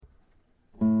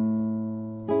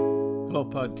Hello,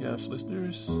 podcast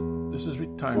listeners. This is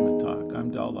Retirement Talk.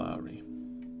 I'm Del Lowry.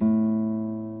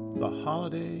 The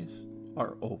holidays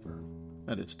are over,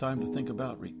 and it's time to think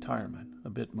about retirement a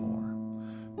bit more.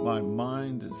 My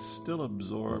mind is still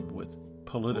absorbed with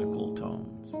political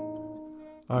tones.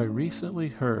 I recently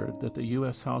heard that the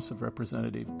U.S. House of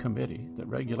Representatives committee that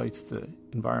regulates the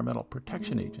Environmental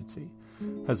Protection Agency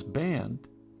has banned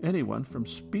anyone from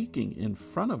speaking in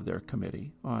front of their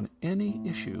committee on any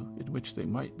issue in which they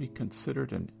might be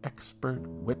considered an expert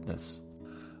witness,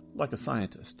 like a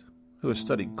scientist who has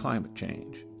studied climate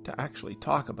change to actually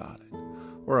talk about it,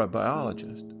 or a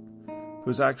biologist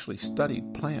who's actually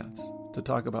studied plants to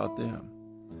talk about them.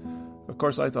 Of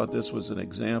course, I thought this was an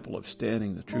example of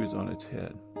standing the truth on its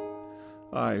head.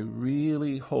 I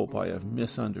really hope I have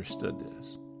misunderstood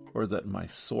this, or that my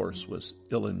source was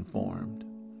ill-informed.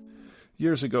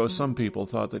 Years ago, some people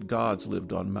thought that gods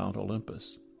lived on Mount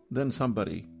Olympus. Then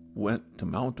somebody went to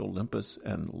Mount Olympus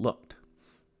and looked.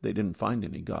 They didn't find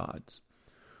any gods.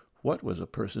 What was a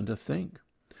person to think?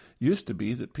 Used to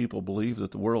be that people believed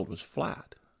that the world was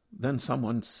flat. Then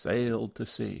someone sailed to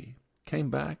sea,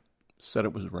 came back, said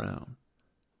it was round,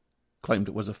 claimed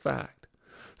it was a fact.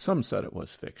 Some said it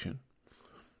was fiction.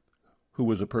 Who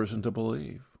was a person to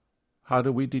believe? How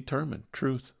do we determine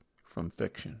truth from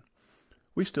fiction?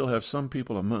 We still have some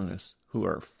people among us who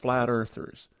are flat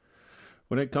earthers.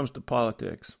 When it comes to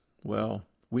politics, well,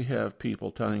 we have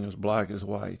people telling us black is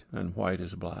white and white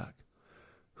is black.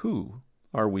 Who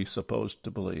are we supposed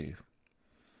to believe?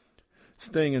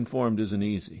 Staying informed isn't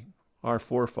easy. Our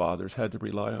forefathers had to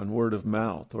rely on word of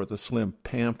mouth or the slim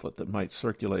pamphlet that might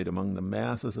circulate among the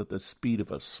masses at the speed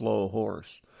of a slow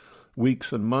horse.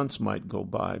 Weeks and months might go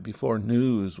by before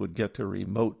news would get to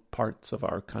remote parts of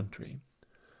our country.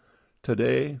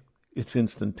 Today, it's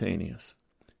instantaneous.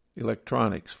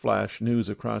 Electronics flash news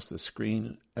across the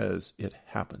screen as it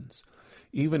happens.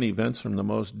 Even events from the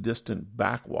most distant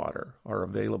backwater are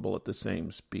available at the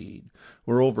same speed.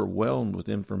 We're overwhelmed with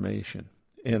information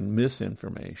and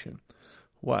misinformation.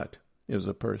 What is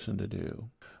a person to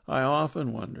do? I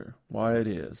often wonder why it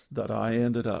is that I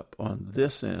ended up on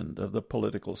this end of the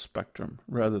political spectrum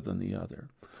rather than the other.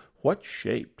 What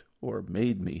shaped or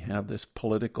made me have this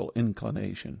political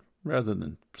inclination rather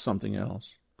than something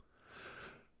else?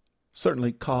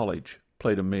 Certainly college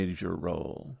played a major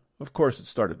role. Of course, it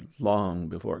started long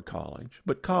before college,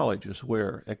 but college is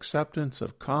where acceptance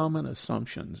of common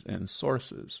assumptions and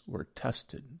sources were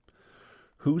tested.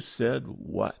 Who said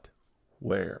what,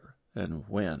 where, and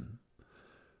when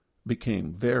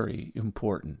became very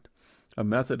important. A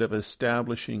method of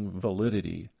establishing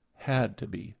validity had to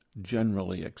be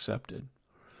generally accepted.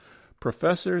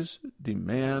 Professors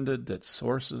demanded that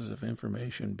sources of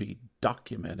information be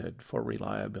documented for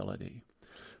reliability.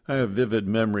 I have vivid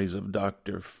memories of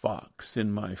Dr. Fox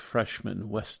in my freshman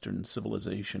Western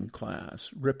civilization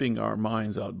class, ripping our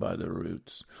minds out by the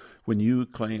roots. When you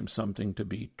claimed something to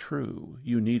be true,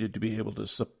 you needed to be able to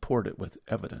support it with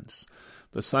evidence.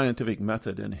 The scientific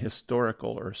method in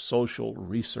historical or social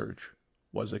research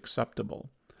was acceptable.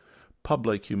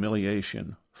 Public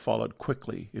humiliation followed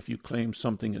quickly if you claimed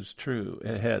something is true.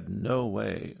 It had no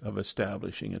way of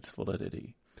establishing its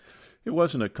validity. It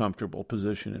wasn't a comfortable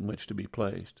position in which to be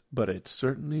placed, but it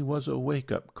certainly was a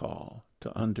wake-up call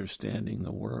to understanding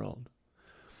the world.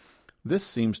 This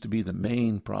seems to be the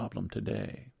main problem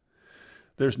today.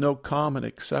 There's no common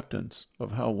acceptance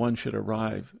of how one should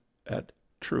arrive at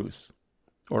truth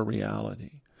or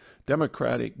reality.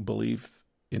 Democratic belief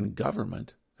in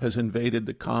government has invaded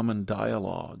the common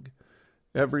dialogue.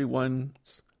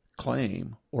 Everyone's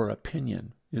claim or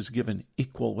opinion is given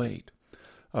equal weight.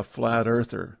 A flat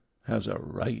earther has a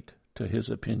right to his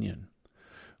opinion.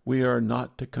 We are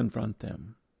not to confront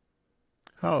them.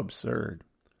 How absurd.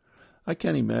 I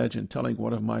can't imagine telling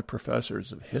one of my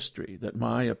professors of history that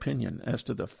my opinion as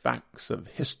to the facts of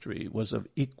history was of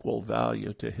equal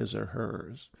value to his or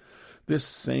hers. This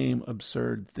same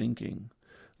absurd thinking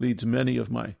leads many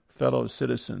of my fellow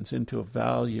citizens into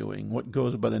valuing what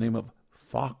goes by the name of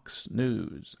Fox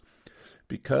News.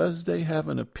 Because they have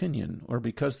an opinion or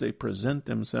because they present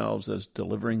themselves as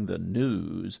delivering the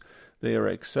news, they are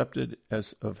accepted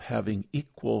as of having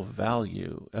equal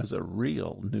value as a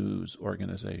real news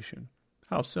organization.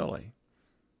 How silly.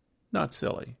 Not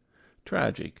silly.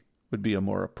 Tragic would be a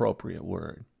more appropriate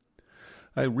word.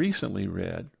 I recently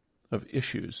read of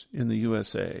issues in the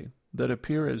USA that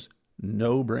appear as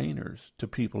no-brainers to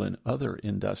people in other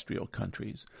industrial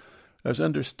countries, as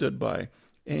understood by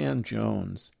Ann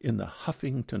Jones in the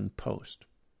Huffington Post.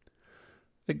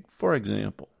 For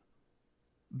example,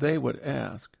 they would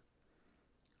ask,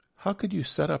 how could you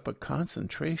set up a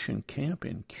concentration camp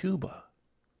in Cuba?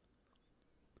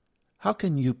 How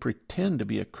can you pretend to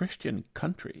be a Christian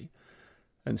country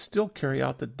and still carry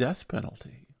out the death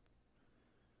penalty?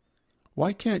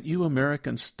 Why can't you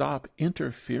Americans stop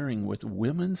interfering with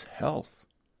women's health?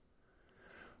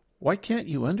 Why can't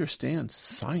you understand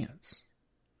science?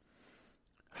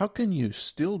 How can you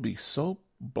still be so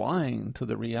blind to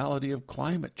the reality of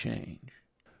climate change?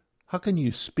 How can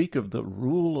you speak of the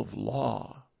rule of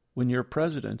law when your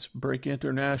presidents break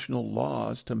international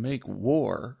laws to make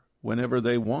war whenever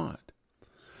they want?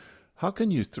 How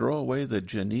can you throw away the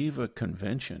Geneva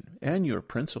Convention and your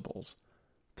principles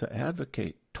to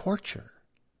advocate torture?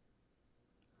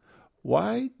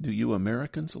 Why do you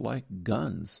Americans like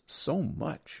guns so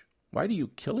much? Why do you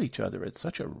kill each other at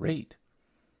such a rate?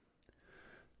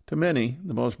 To many,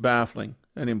 the most baffling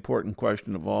and important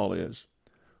question of all is,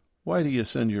 why do you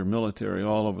send your military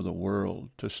all over the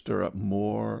world to stir up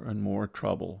more and more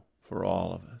trouble for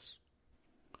all of us?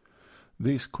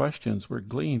 These questions were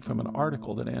gleaned from an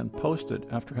article that Anne posted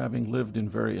after having lived in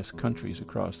various countries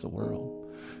across the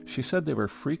world. She said they were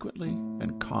frequently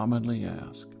and commonly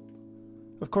asked.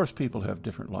 Of course, people have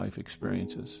different life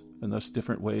experiences and thus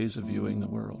different ways of viewing the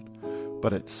world,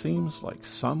 but it seems like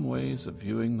some ways of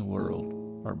viewing the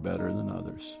world are better than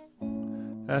others.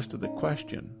 As to the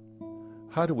question,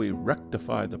 how do we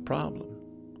rectify the problem?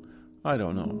 I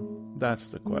don't know. That's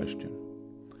the question.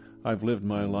 I've lived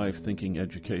my life thinking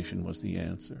education was the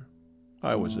answer.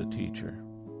 I was a teacher.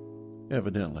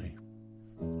 Evidently,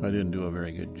 I didn't do a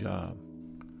very good job.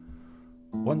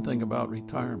 One thing about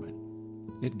retirement,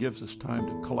 it gives us time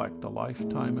to collect a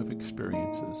lifetime of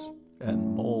experiences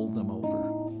and mull them over.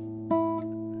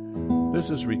 This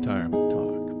is Retirement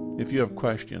Talk. If you have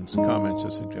questions, comments,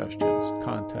 or suggestions,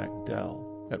 contact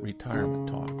Del at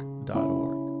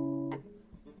retirementtalk.org.